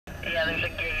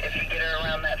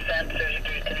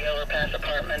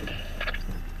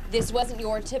This wasn't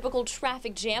your typical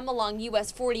traffic jam along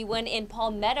US 41 in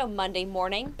Palmetto Monday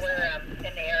morning. We're in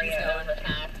the area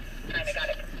overpass, kind of got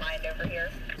it confined over here.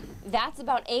 That's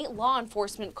about 8 law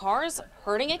enforcement cars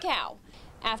herding a cow.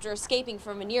 After escaping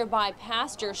from a nearby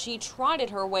pasture, she trotted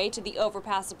her way to the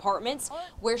overpass apartments,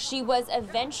 where she was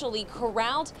eventually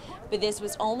corralled, but this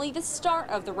was only the start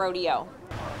of the rodeo.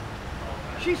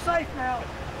 She's safe now.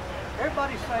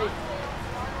 Everybody's safe.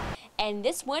 And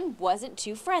this one wasn't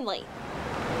too friendly.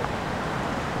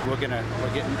 We're gonna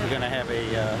have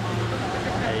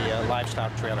a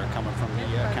livestock trailer coming from the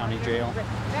county jail.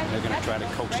 They're gonna try to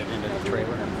coax it into the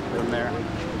trailer and put them there.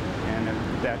 And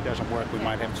if that doesn't work, we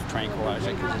might have to tranquilize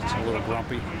it because it's a little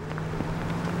grumpy.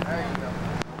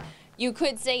 You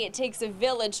could say it takes a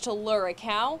village to lure a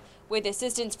cow. With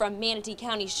assistance from Manatee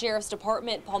County Sheriff's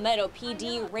Department, Palmetto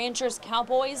PD, ranchers,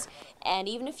 cowboys, and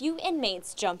even a few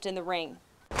inmates jumped in the ring.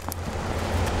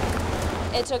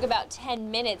 It took about 10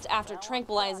 minutes after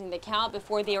tranquilizing the cow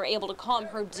before they were able to calm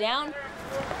her down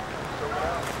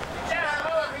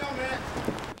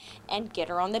and get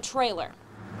her on the trailer.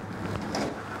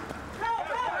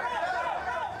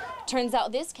 Turns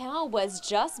out this cow was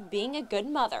just being a good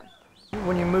mother.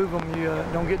 When you move them, you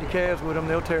don't get the calves with them.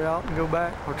 They'll tear out and go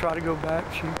back or try to go back.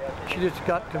 She just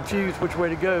got confused which way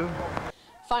to go.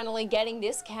 Finally getting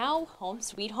this cow home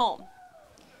sweet home.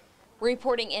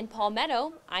 Reporting in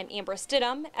Palmetto, I'm Amber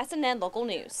Stidham, SNN Local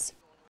News.